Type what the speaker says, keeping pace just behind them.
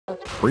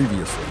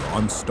Previously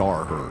on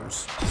Star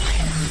Hers.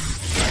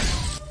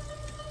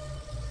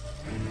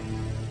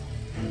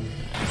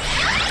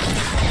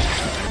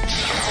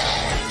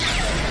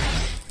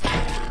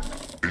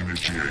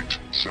 Initiate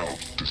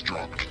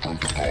self-destruct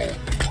protocol.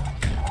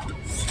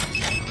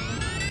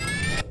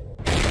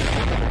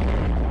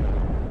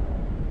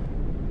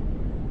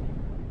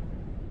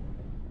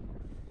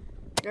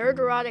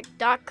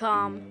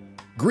 Nerdrotic.com.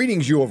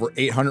 Greetings, you over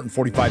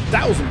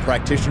 845,000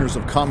 practitioners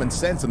of common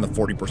sense and the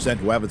 40%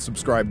 who haven't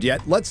subscribed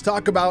yet. Let's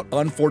talk about,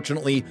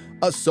 unfortunately,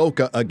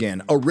 Ahsoka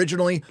again.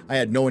 Originally, I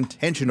had no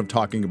intention of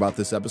talking about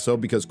this episode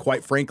because,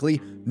 quite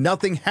frankly,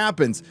 nothing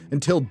happens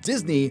until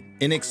Disney,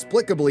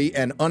 inexplicably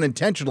and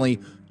unintentionally,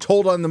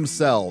 told on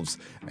themselves.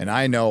 And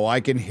I know,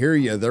 I can hear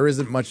you, there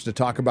isn't much to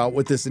talk about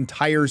with this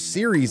entire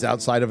series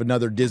outside of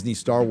another Disney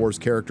Star Wars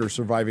character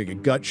surviving a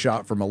gut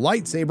shot from a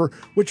lightsaber,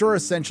 which are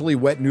essentially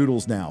wet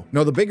noodles now.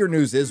 No, the bigger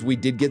news is we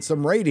did get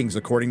some ratings.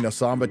 According to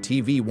Samba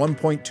TV,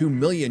 1.2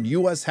 million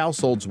US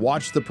households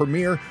watched the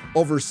premiere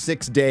over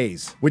 6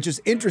 days, which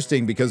is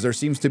interesting because there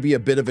seems to be a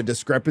bit of a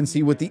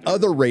discrepancy with the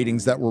other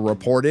ratings that were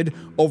reported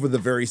over the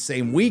very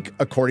same week.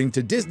 According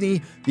to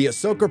Disney, the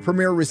Ahsoka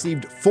premiere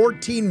received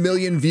 14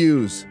 million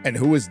views. And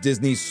who is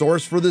Disney's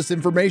source for this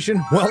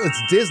information? Well,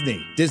 it's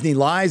Disney. Disney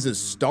lies as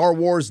Star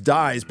Wars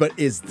dies, but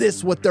is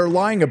this what they're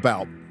lying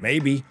about?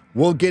 Maybe.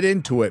 We'll get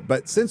into it,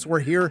 but since we're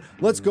here,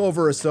 let's go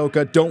over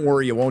Ahsoka. Don't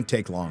worry, it won't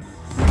take long.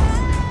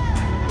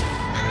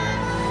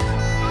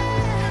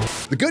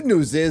 The good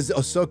news is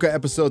Ahsoka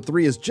episode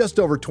 3 is just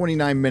over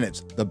 29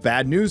 minutes. The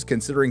bad news,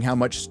 considering how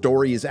much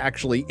story is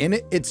actually in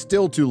it, it's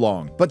still too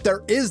long. But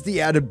there is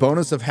the added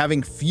bonus of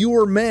having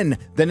fewer men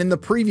than in the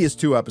previous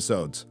 2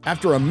 episodes.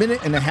 After a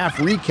minute-and-a-half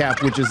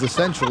recap, which is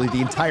essentially the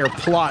entire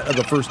plot of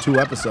the first 2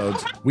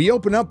 episodes, we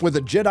open up with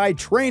a Jedi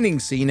training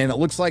scene and it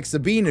looks like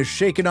Sabine is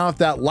shaking off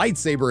that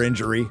lightsaber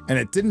injury, and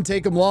it didn't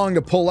take him long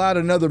to pull out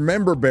another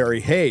member berry.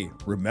 Hey,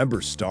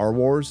 remember Star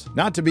Wars?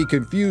 Not to be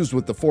confused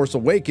with The Force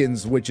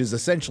Awakens, which is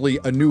essentially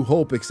A New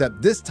Hope, except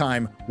this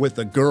time with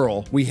a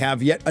girl. We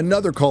have yet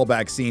another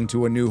callback scene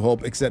to A New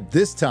Hope, except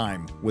this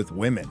time with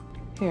women.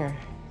 Here,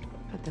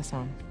 put this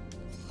on.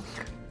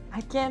 I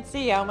can't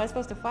see. How am I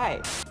supposed to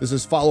fight? This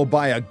is followed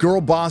by a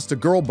girl boss to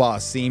girl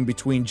boss scene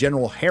between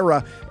General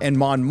Hera and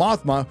Mon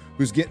Mothma,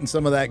 who's getting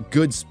some of that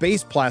good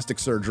space plastic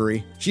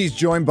surgery. She's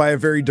joined by a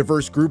very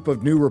diverse group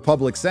of New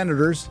Republic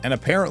senators, and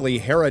apparently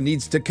Hera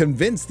needs to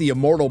convince the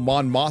immortal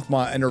Mon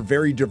Mothma and her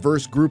very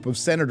diverse group of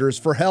senators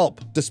for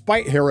help.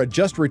 Despite Hera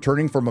just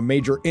returning from a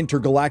major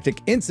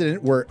intergalactic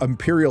incident where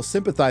Imperial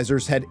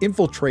sympathizers had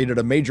infiltrated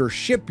a major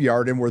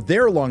shipyard and were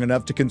there long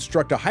enough to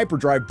construct a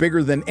hyperdrive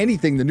bigger than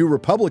anything the New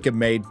Republic had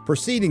made.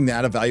 Preceding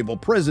that, a valuable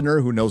prisoner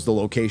who knows the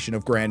location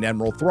of Grand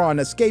Admiral Thrawn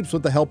escapes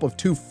with the help of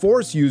 2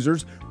 Force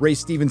users, Ray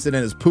Stevenson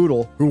and his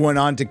poodle, who went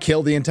on to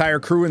kill the entire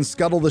crew and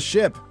scuttle the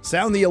ship.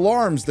 Sound the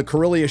alarms. The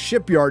Corellia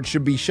shipyard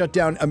should be shut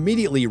down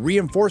immediately.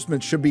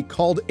 Reinforcements should be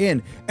called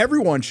in.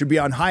 Everyone should be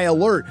on high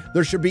alert.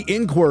 There should be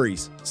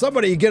inquiries.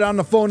 Somebody get on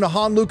the phone to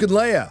Han, Luke, and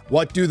Leia.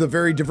 What do the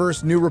very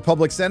diverse New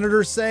Republic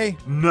senators say?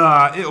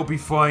 Nah, it'll be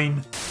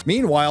fine.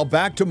 Meanwhile,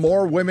 back to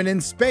more women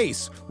in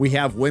space. We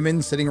have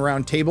women sitting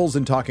around tables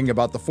and talking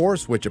about the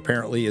Force, which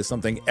apparently is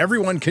something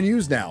everyone can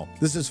use now.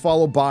 This is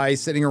followed by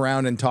sitting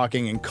around and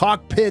talking in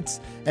cockpits,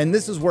 and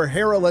this is where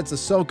Hera lets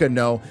Ahsoka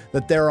know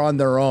that they're on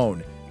their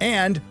own.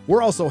 And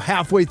we're also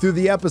halfway through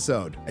the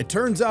episode. It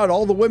turns out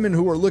all the women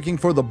who are looking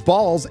for the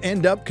balls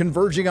end up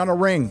converging on a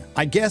ring.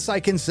 I guess I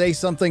can say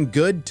something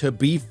good. To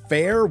be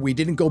fair, we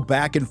didn't go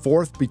back and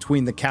forth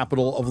between the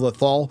capital of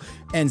Lothal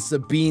and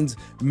Sabine's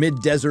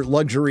mid-desert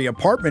luxury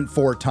apartment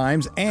 4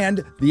 times,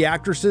 and the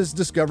actresses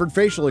discovered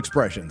facial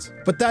expressions.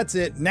 But that's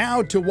it.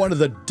 Now to one of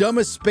the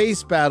dumbest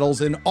space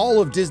battles in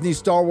all of Disney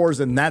Star Wars,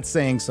 and that's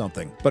saying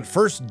something. But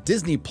first,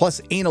 Disney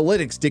Plus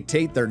analytics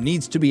dictate there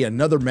needs to be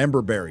another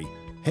member berry.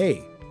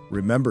 Hey,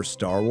 remember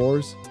Star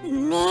Wars?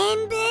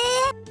 Remember?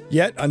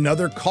 Yet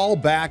another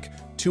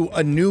callback to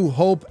A New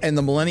Hope and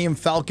the Millennium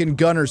Falcon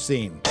gunner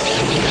scene.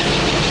 I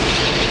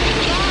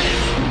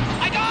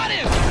got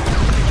him!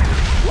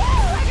 Woo!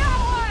 I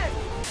got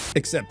one!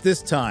 Except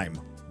this time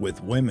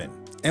with women.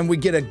 And we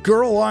get a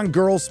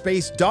girl-on-girl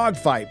space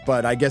dogfight,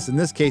 but I guess in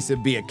this case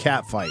it'd be a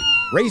cat fight.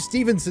 Ray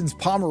Stevenson's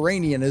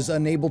Pomeranian is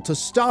unable to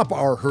stop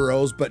our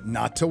heroes, but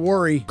not to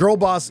worry. Girl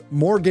boss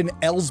Morgan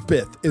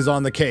Elsbeth is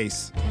on the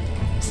case.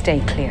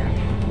 Stay clear.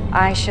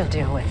 I shall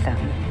deal with them.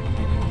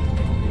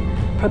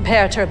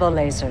 Prepare turbo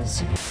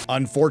lasers.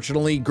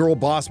 Unfortunately, girl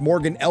boss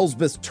Morgan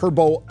Elsbeth's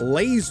turbo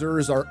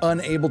lasers are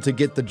unable to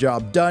get the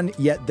job done,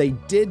 yet they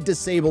did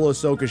disable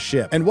Ahsoka's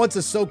ship. And what's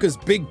Ahsoka's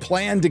big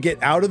plan to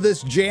get out of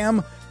this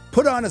jam?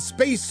 Put on a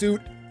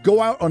spacesuit,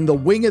 go out on the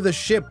wing of the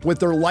ship with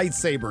their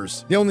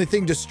lightsabers. The only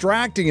thing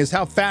distracting is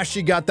how fast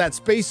she got that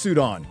spacesuit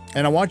on.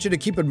 And I want you to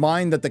keep in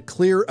mind that the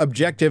clear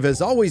objective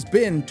has always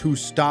been to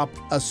stop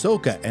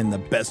Ahsoka, and the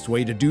best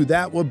way to do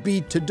that would be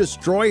to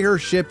destroy her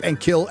ship and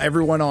kill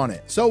everyone on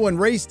it. So when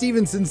Ray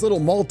Stevenson's little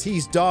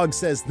Maltese dog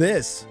says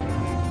this,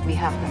 We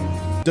have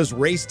them. Does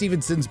Ray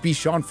Stevenson's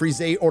Bichon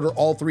Frise order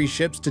all 3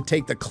 ships to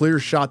take the clear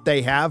shot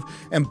they have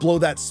and blow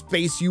that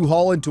space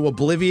U-Haul into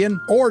oblivion?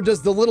 Or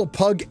does the little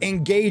pug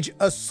engage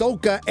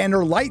Ahsoka and her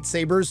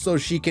lightsabers so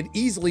she can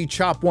easily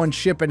chop one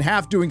ship in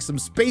half doing some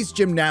space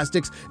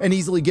gymnastics and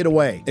easily get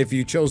away? If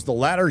you chose the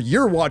latter,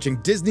 you're watching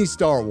Disney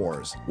Star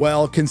Wars.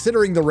 Well,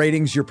 considering the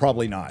ratings, you're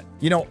probably not.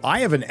 You know, I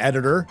have an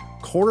editor.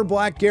 Quarter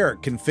Black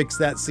Garrett can fix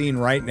that scene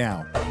right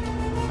now.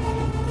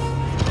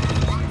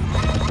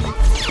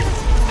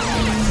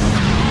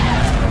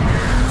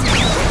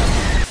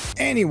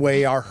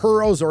 Anyway, our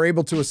heroes are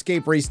able to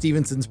escape Ray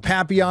Stevenson's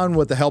Papillon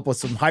with the help of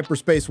some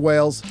hyperspace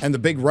whales. And the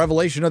big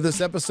revelation of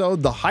this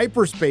episode, the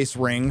hyperspace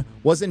ring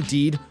was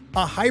indeed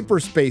a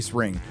hyperspace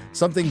ring,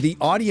 something the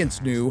audience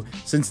knew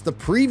since the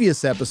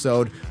previous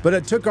episode, but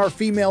it took our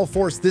female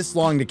force this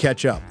long to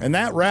catch up. And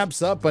that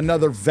wraps up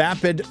another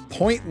vapid,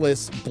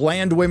 pointless,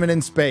 bland women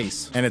in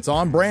space. And it's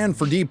on brand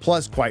for D+,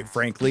 quite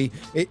frankly.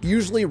 It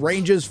usually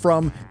ranges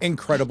from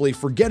incredibly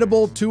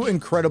forgettable to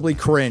incredibly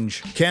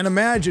cringe. Can't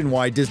imagine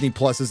why Disney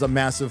Plus is a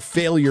massive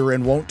failure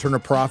and won't turn a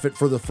profit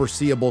for the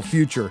foreseeable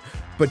future.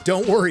 But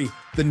don't worry,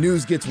 the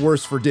news gets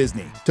worse for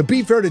Disney. To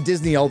be fair to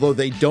Disney, although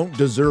they don't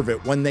deserve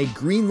it, when they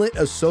greenlit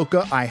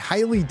Ahsoka, I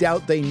highly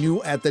doubt they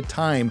knew at the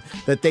time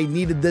that they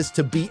needed this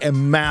to be a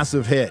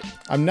massive hit.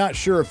 I'm not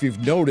sure if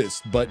you've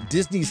noticed, but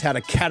Disney's had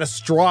a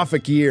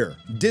catastrophic year.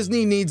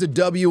 Disney needs a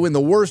W in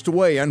the worst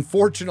way.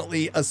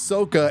 Unfortunately,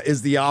 Ahsoka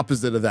is the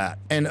opposite of that.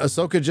 And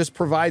Ahsoka just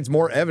provides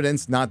more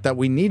evidence, not that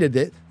we needed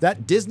it,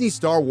 that Disney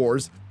Star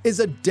Wars is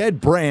a dead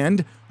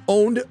brand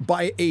owned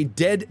by a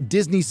dead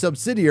Disney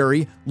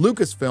subsidiary,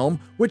 Lucasfilm,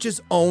 which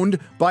is owned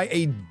by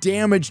a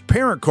damaged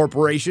parent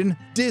corporation,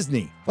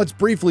 Disney. Let's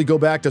briefly go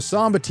back to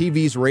Samba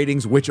TV's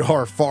ratings, which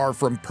are far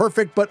from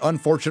perfect, but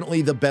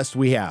unfortunately the best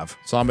we have.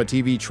 Samba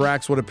TV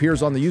tracks what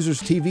appears on the user's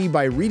TV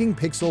by reading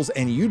pixels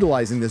and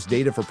utilizing this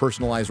data for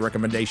personalized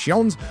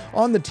recommendations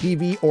on the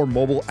TV or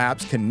mobile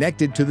apps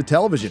connected to the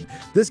television.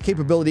 This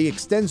capability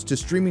extends to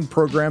streaming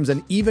programs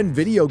and even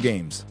video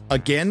games.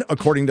 Again,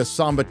 according to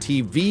Samba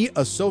TV,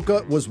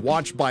 Ahsoka was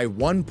watched by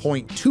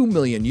 1.2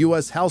 million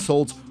US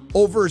households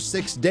over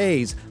 6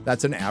 days.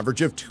 That's an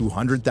average of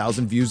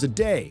 200,000 views a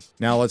day.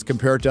 Now let's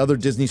compare it to other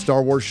Disney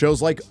Star Wars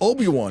shows like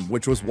Obi-Wan,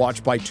 which was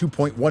watched by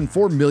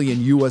 2.14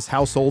 million US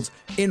households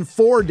in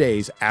 4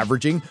 days,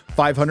 averaging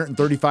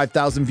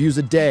 535,000 views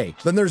a day.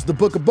 Then there's The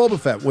Book of Boba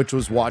Fett, which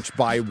was watched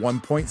by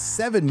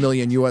 1.7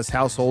 million US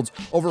households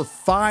over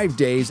 5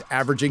 days,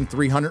 averaging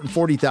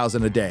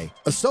 340,000 a day.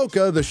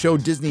 Ahsoka, the show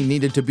Disney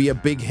needed to be a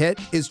big hit,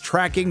 is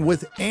tracking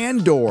with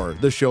Andor,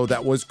 the show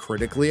that was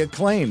critically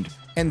acclaimed.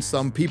 And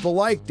some people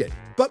liked it,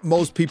 but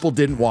most people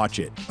didn't watch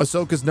it.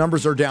 Ahsoka's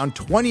numbers are down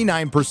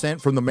 29%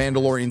 from The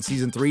Mandalorian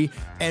Season 3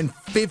 and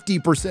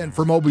 50%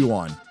 from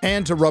Obi-Wan.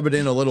 And to rub it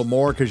in a little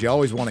more, because you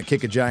always want to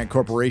kick a giant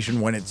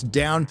corporation when it's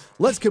down,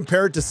 let's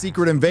compare it to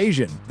Secret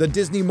Invasion. The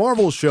Disney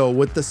Marvel show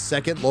with the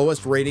second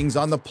lowest ratings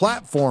on the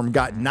platform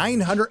got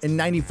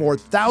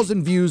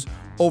 994,000 views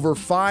over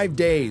 5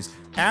 days,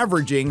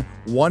 averaging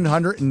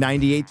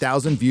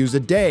 198,000 views a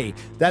day.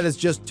 That is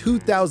just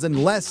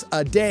 2,000 less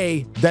a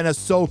day than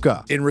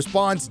Ahsoka. In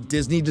response,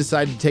 Disney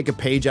decided to take a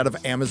page out of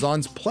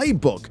Amazon's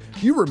playbook.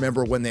 You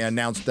remember when they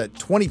announced that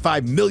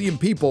 25 million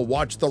people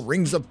watched the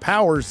Rings of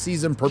Power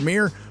season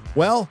premiere?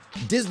 Well,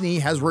 Disney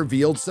has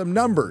revealed some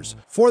numbers.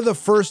 For the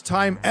first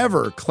time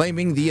ever,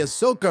 claiming the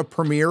Ahsoka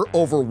premiere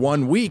over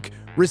 1 week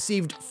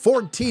received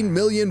 14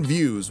 million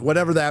views,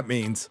 whatever that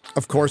means.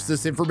 Of course,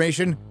 this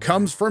information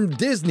comes from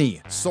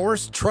Disney.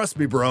 Source, trust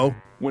me, bro.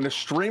 When a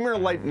streamer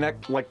like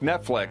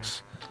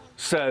Netflix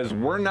says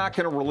we're not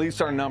going to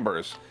release our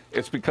numbers,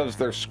 it's because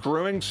they're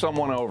screwing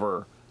someone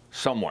over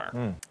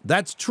somewhere.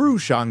 That's true,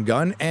 Sean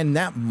Gunn, and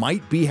that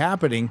might be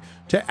happening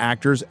to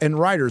actors and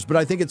writers, but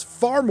I think it's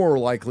far more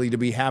likely to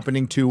be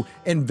happening to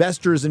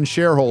investors and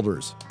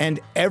shareholders. And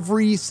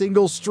every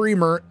single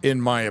streamer, in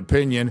my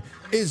opinion,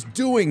 is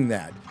doing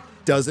that.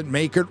 Doesn't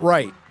make it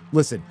right.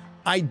 Listen,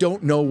 I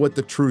don't know what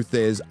the truth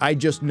is. I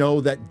just know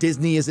that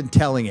Disney isn't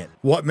telling it.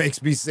 What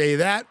makes me say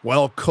that?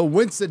 Well,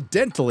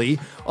 coincidentally,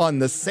 on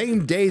the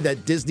same day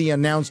that Disney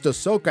announced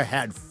Ahsoka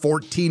had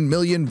 14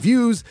 million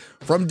views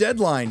from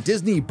Deadline,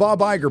 Disney,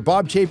 Bob Iger,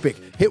 Bob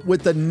Chapek hit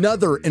with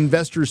another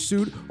investor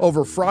suit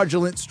over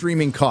fraudulent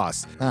streaming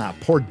costs.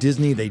 Poor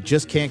Disney, they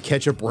just can't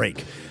catch a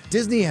break.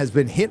 Disney has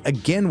been hit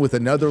again with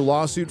another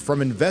lawsuit from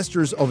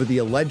investors over the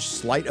alleged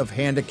sleight of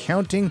hand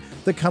accounting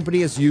the company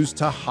has used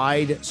to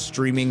hide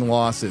streaming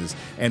losses.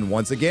 And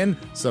once again,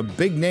 some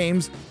big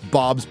names,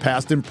 Bob's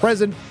past and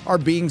present, are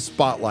being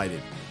spotlighted.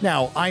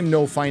 Now, I'm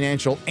no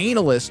financial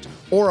analyst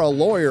or a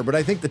lawyer, but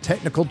I think the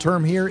technical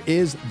term here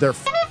is they're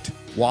f***ed.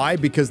 Why?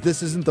 Because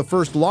this isn't the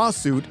first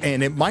lawsuit,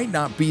 and it might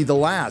not be the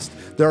last.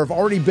 There have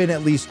already been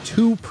at least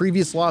 2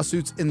 previous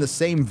lawsuits in the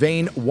same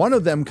vein, one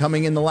of them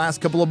coming in the last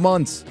couple of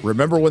months.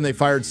 Remember when they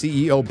fired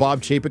CEO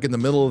Bob Chapek in the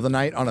middle of the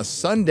night on a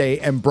Sunday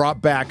and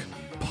brought back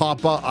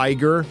Papa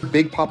Iger.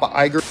 Big Papa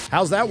Iger.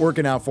 How's that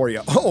working out for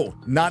you? Oh,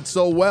 not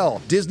so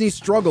well. Disney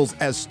struggles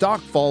as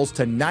stock falls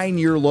to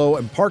 9-year low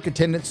and park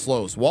attendance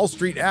slows. Wall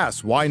Street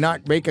asks, why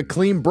not make a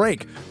clean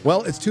break?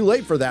 Well, it's too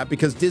late for that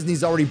because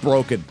Disney's already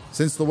broken.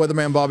 Since the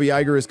weatherman Bobby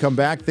Iger has come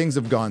back, things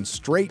have gone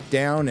straight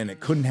down, and it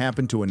couldn't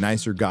happen to a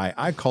nicer guy.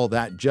 I call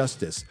that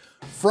justice.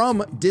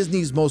 From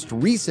Disney's most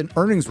recent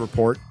earnings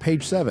report,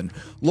 page 7,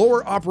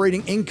 lower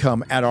operating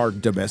income at our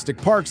domestic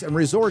parks and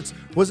resorts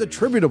was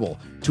attributable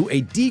to a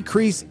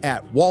decrease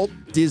at Walt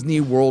Disney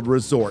World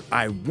Resort.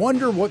 I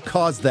wonder what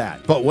caused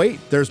that. But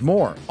wait, there's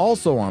more.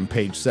 Also on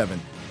page 7,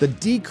 the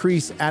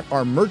decrease at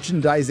our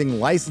merchandising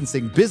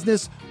licensing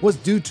business was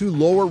due to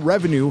lower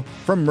revenue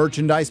from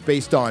merchandise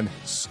based on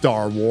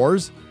Star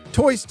Wars,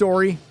 Toy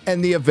Story,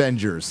 and the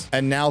Avengers.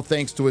 And now,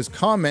 thanks to his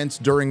comments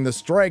during the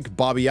strike,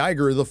 Bobby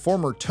Iger, the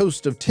former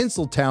toast of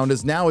Tinseltown,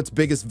 is now its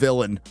biggest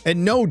villain.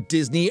 And no,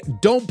 Disney,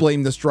 don't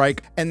blame the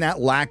strike and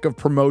that lack of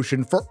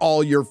promotion for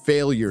all your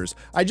failures.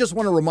 I just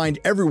want to remind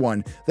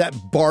everyone that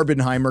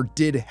Barbenheimer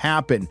did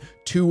happen.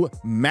 2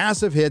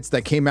 massive hits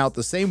that came out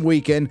the same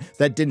weekend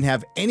that didn't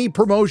have any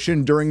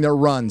promotion during their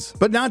runs.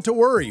 But not to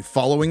worry,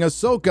 following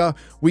Ahsoka,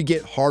 we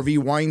get Harvey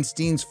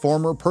Weinstein's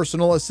former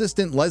personal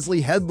assistant,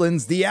 Leslie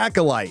Headland's The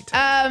Acolyte.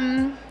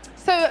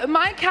 So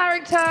my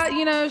character,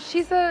 you know,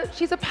 she's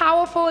a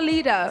powerful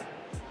leader.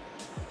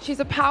 She's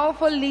a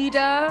powerful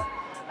leader.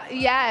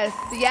 Yes.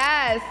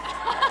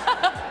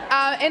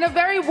 In a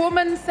very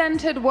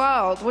woman-centered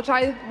world, which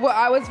I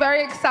was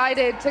very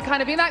excited to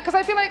kind of be in that, because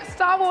I feel like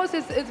Star Wars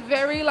is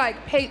very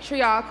like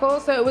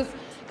patriarchal, so it was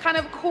kind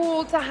of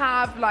cool to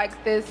have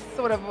like this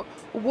sort of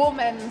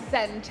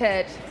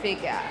woman-centered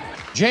figure.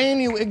 Jane,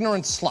 you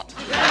ignorant slut.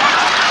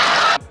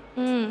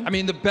 I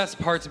mean, the best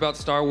parts about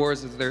Star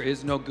Wars is there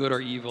is no good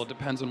or evil. It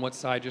depends on what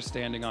side you're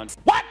standing on.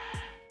 What?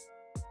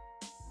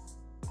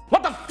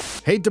 What the?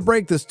 Hate to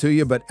break this to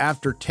you, but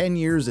after 10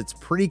 years, it's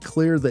pretty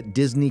clear that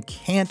Disney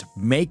can't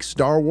make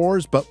Star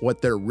Wars, but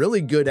what they're really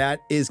good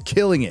at is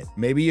killing it.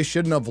 Maybe you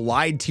shouldn't have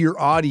lied to your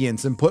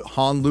audience and put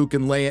Han, Luke,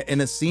 and Leia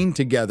in a scene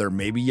together.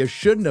 Maybe you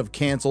shouldn't have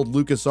canceled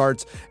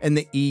LucasArts and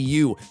the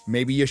EU.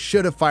 Maybe you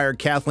should have fired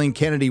Kathleen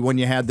Kennedy when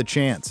you had the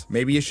chance.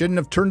 Maybe you shouldn't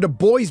have turned a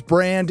boys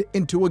brand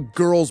into a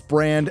girls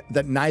brand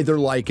that neither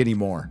like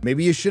anymore.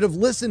 Maybe you should have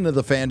listened to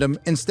the fandom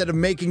instead of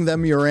making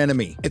them your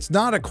enemy. It's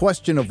not a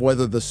question of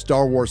whether the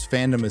Star Wars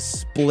fandom is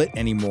split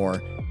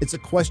anymore. It's a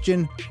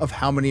question of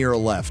how many are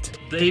left.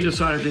 They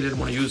decided they didn't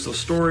want to use those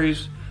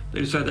stories. They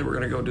decided they were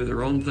going to go do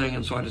their own thing,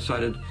 and so I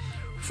decided,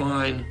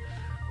 fine.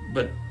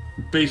 But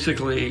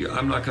basically,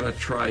 I'm not going to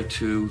try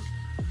to...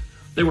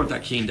 They weren't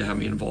that keen to have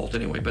me involved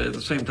anyway, but at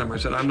the same time I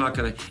said, I'm not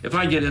going to... If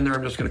I get in there,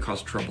 I'm just going to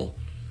cause trouble,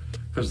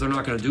 because they're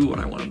not going to do what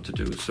I want them to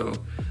do. So,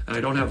 and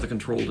I don't have the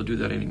control to do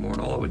that anymore,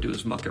 and all I would do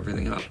is muck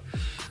everything up.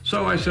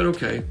 So I said,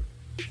 okay,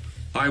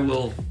 I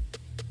will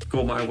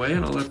go my way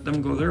and I'll let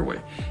them go their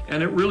way.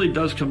 And it really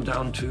does come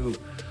down to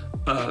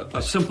a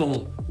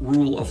simple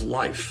rule of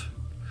life,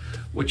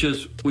 which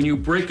is when you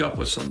break up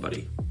with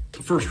somebody,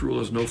 the first rule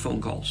is no phone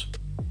calls.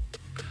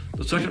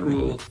 The second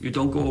rule, you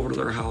don't go over to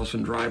their house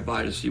and drive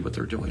by to see what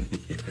they're doing.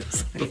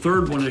 Yes. The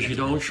third one is you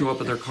don't show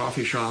up at their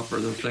coffee shop or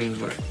their things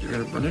where you're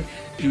going to run it.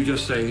 You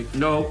just say,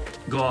 no,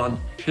 gone,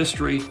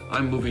 history,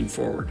 I'm moving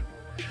forward.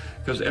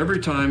 Because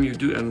every time you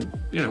do, and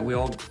you know, we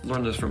all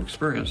learn this from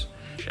experience,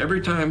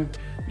 every time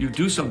you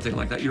do something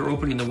like that, you're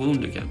opening the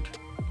wound again.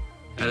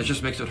 And it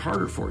just makes it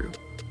harder for you.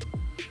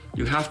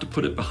 You have to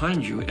put it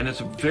behind you, and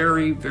it's a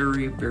very,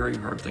 very, very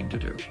hard thing to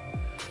do.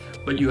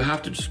 But you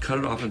have to just cut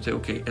it off and say,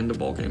 okay, end the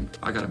ball game.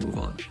 I got to move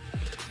on.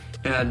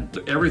 And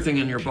everything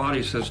in your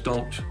body says,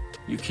 don't,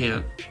 you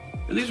can't.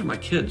 And these are my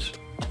kids.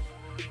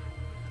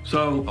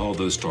 So all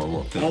those Star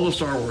Wars films. All the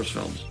Star Wars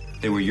films.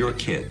 They were your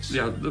kids.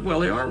 Yeah, well,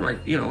 they are, right.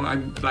 You know,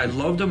 I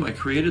loved them. I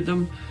created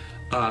them.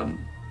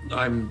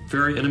 I'm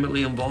very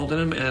intimately involved in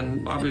them,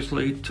 and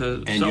obviously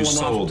to and sell you them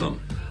sold off,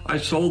 them. I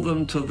sold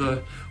them to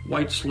the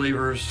white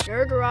slavers.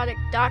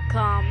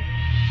 Nerdrotic.com.